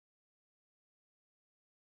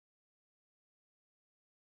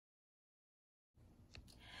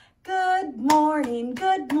Good morning,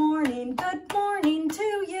 good morning, good morning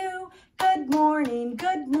to you. Good morning,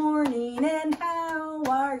 and how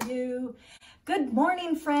are you? Good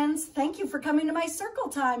morning, friends. Thank you for coming to my circle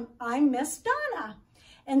time. I'm Miss Donna,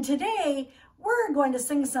 and today we're going to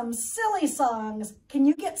sing some silly songs. Can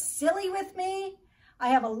you get silly with me? I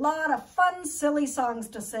have a lot of fun, silly songs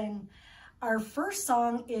to sing. Our first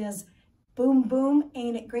song is Boom Boom,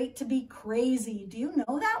 Ain't It Great to Be Crazy. Do you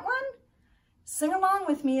know that one? Sing along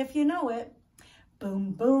with me if you know it.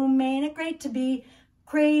 Boom, boom, ain't it great to be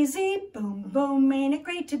crazy? Boom, boom, ain't it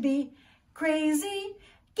great to be crazy?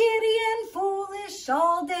 Giddy and foolish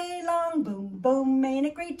all day long. Boom, boom, ain't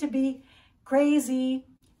it great to be crazy?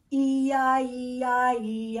 E-I-E-I-E-I-O.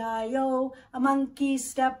 A monkey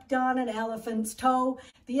stepped on an elephant's toe.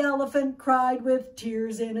 The elephant cried with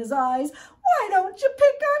tears in his eyes. Why don't you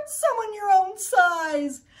pick on someone your own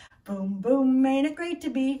size? Boom, boom, ain't it great to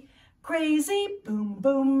be crazy? Boom,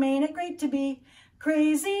 boom, ain't it great to be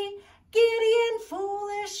crazy? Giddy and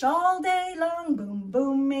foolish all day long. Boom,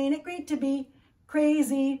 boom, ain't it great to be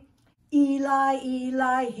crazy? Eli,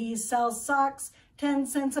 Eli, he sells socks, 10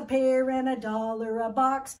 cents a pair and $1 a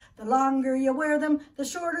box. The longer you wear them, the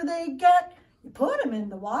shorter they get. You put them in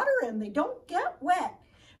the water and they don't get wet.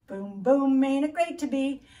 Boom, boom, ain't it great to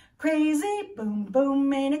be crazy? Boom,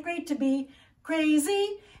 boom, ain't it great to be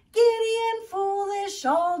crazy? Giddy and foolish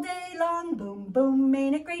all day long. Boom, boom,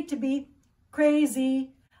 ain't it great to be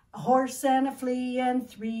crazy? A horse and a flea and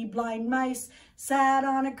 3 blind mice sat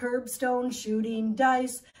on a curbstone shooting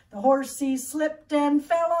dice. The horsey slipped and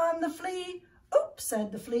fell on the flea. Oops,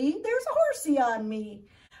 said the flea, there's a horsey on me.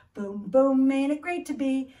 Boom, boom, ain't it great to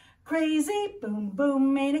be crazy? Boom,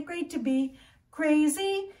 boom, ain't it great to be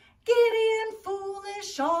crazy? Giddy and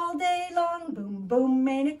foolish all day long. Boom, boom,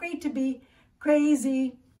 ain't it great to be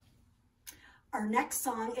crazy? Our next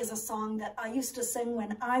song is a song that I used to sing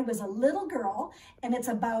when I was a little girl, and it's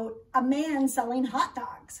about a man selling hot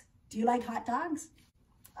dogs. Do you like hot dogs?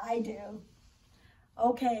 I do.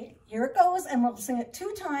 Okay, here it goes, and we'll sing it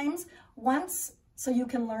 2 times, once so you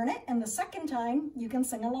can learn it, and the second time you can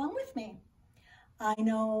sing along with me. I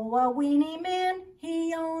know a weenie man,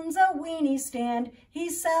 he owns a weenie stand. He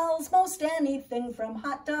sells most anything from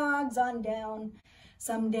hot dogs on down.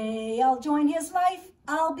 Someday I'll join his life,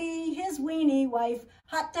 I'll be his weenie wife.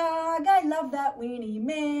 Hot dog, I love that weenie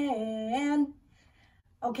man.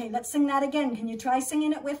 Okay, let's sing that again. Can you try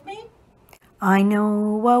singing it with me? I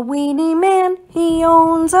know a weenie man, he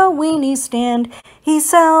owns a weenie stand. He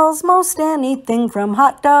sells most anything from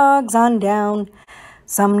hot dogs on down.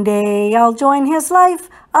 Someday I'll join his life,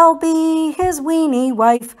 I'll be his weenie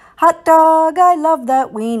wife. Hot dog, I love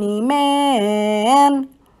that weenie man.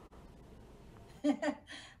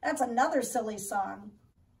 That's another silly song.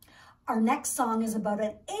 Our next song is about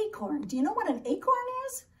an acorn. Do you know what an acorn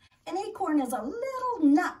is? An acorn is a little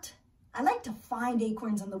nut. I like to find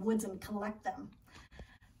acorns in the woods and collect them.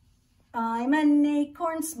 I'm an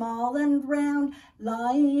acorn small and round,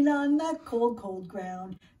 lying on the cold, cold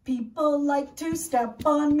ground. People like to step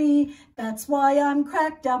on me, that's why I'm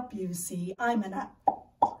cracked up, you see. I'm a nut,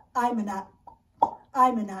 I'm a nut,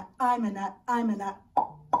 I'm a nut, I'm a nut, I'm a nut.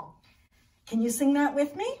 Can you sing that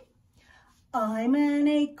with me? I'm an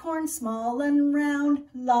acorn small and round,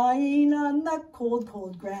 lying on the cold,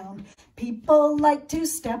 cold ground. People like to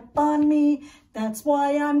step on me, that's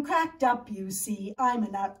why I'm cracked up, you see. I'm a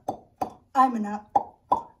nut, I'm a nut,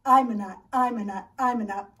 I'm a nut, I'm a nut, I'm a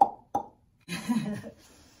nut.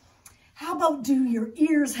 How about do your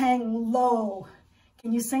ears hang low?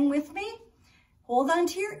 Can you sing with me? Hold on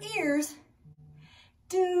to your ears.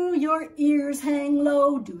 Do your ears hang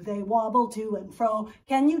low? Do they wobble to and fro?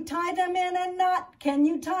 Can you tie them in a knot? Can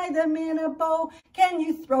you tie them in a bow? Can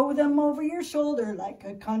you throw them over your shoulder like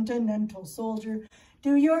a continental soldier?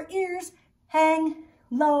 Do your ears hang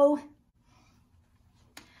low?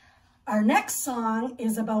 Our next song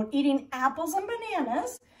is about eating apples and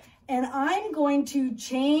bananas, and I'm going to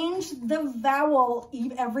change the vowel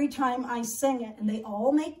every time I sing it, and they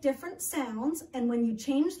all make different sounds, and when you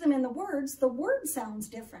change them in the word sounds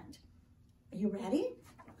different. Are you ready?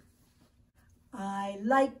 I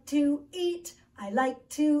like to eat, I like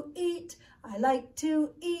to eat, I like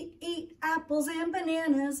to eat apples and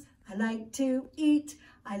bananas. I like to eat,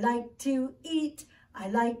 I like to eat, I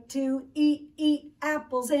like to eat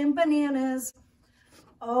apples and bananas.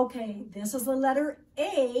 Okay, this is the letter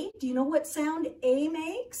A. Do you know what sound A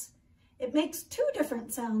makes? It makes 2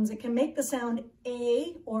 different sounds. It can make the sound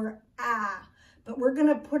A or ah, but we're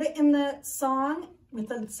gonna put it in the song with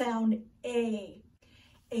the sound A.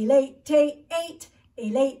 A late ate,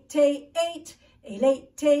 Ate,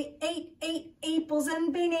 ate apples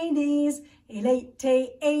and bananas.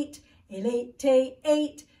 Ate, ate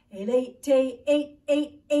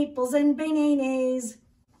apples and bananas.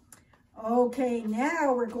 Okay,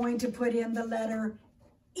 now we're going to put in the letter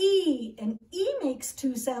E, and E makes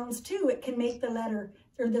two sounds too. It can make the letter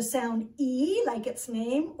or the sound E like its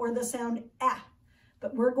name, or the sound A,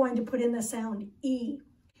 but we're going to put in the sound E.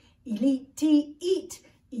 Eat, eat, eat,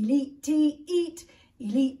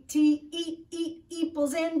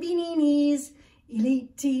 apples and bananas.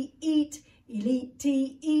 Eat, eat,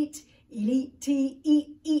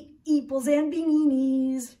 apples and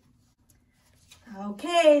bananas.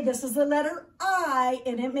 Okay, this is the letter I,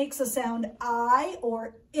 and it makes a sound I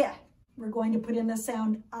or I. We're going to put in the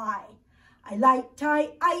sound I. I like tie,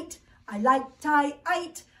 ite. I like tie,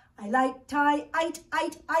 ite. I like tie, ite,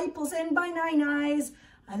 apples and bananas.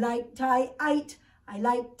 I like tie, ite. I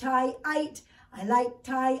like tie, ite. I like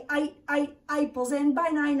tie, ite, apples and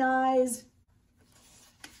bananas.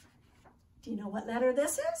 Do you know what letter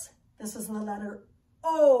this is? This is the letter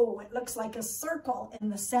O. It looks like a circle,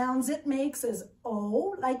 and the sounds it makes is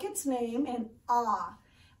O, like its name, and ah.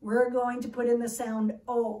 We're going to put in the sound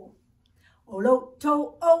O.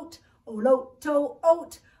 Oloto, oat, oloto,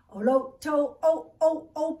 oat, oloto, oat,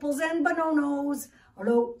 opals and bananas.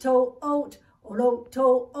 Oloto, oat,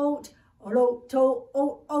 oloto, oat, oloto,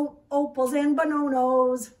 oat, opals and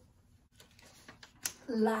bananas.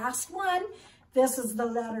 Last one. This is the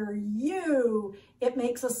letter U. It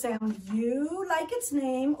makes a sound U like its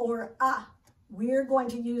name, or ah. We're going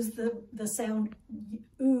to use the sound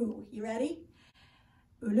U. You ready?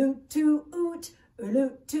 Ulutu oot,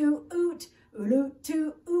 ulutu oot,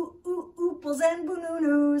 ulutu oot, ooples and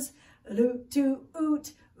bananas. Ulutu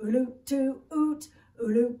oot, ulutu oot,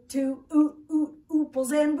 ulutu oot,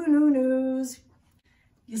 ooples and bananas.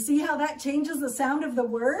 You see how that changes the sound of the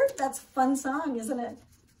word? That's a fun song, isn't it?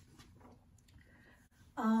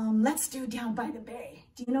 Let's do Down by the Bay.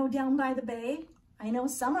 Do you know Down by the Bay? I know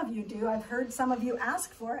some of you do. I've heard some of you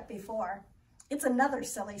ask for it before. It's another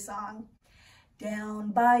silly song.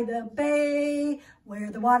 Down by the bay,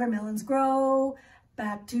 where the watermelons grow,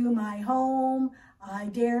 back to my home I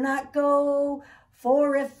dare not go,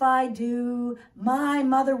 for if I do, my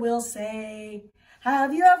mother will say,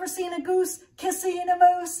 have you ever seen a goose kissing a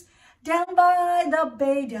moose? Down by the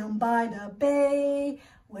bay,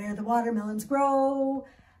 where the watermelons grow,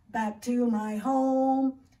 back to my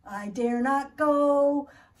home I dare not go,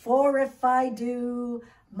 for if I do,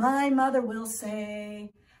 my mother will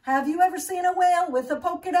say. Have you ever seen a whale with a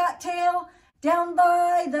polka dot tail? Down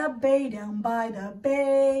by the bay,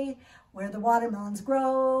 where the watermelons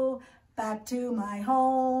grow, back to my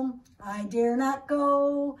home I dare not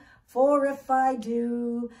go, for if I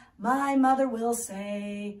do, my mother will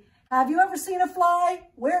say. Have you ever seen a fly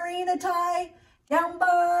wearing a tie? Down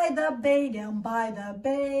by the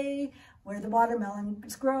bay, where the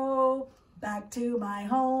watermelons grow, back to my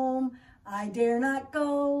home I dare not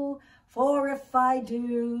go, for if I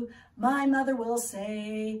do, my mother will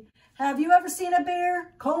say. Have you ever seen a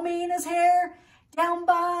bear combing his hair? Down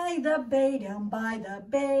by the bay,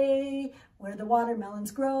 where the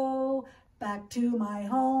watermelons grow, back to my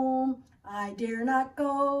home I dare not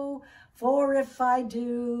go, for if I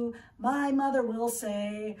do, my mother will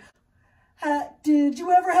say. Did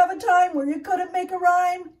you ever have a time where you couldn't make a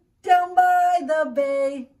rhyme? Down by the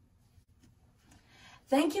bay.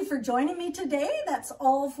 Thank you for joining me today. That's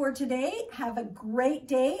all for today. Have a great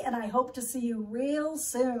day, and I hope to see you real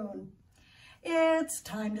soon. It's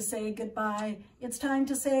time to say goodbye. It's time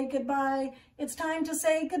to say goodbye. It's time to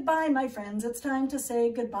say goodbye, my friends. It's time to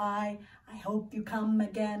say goodbye. I hope you come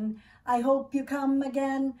again. I hope you come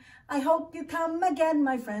again. I hope you come again,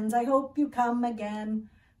 my friends. I hope you come again.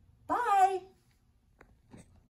 Bye.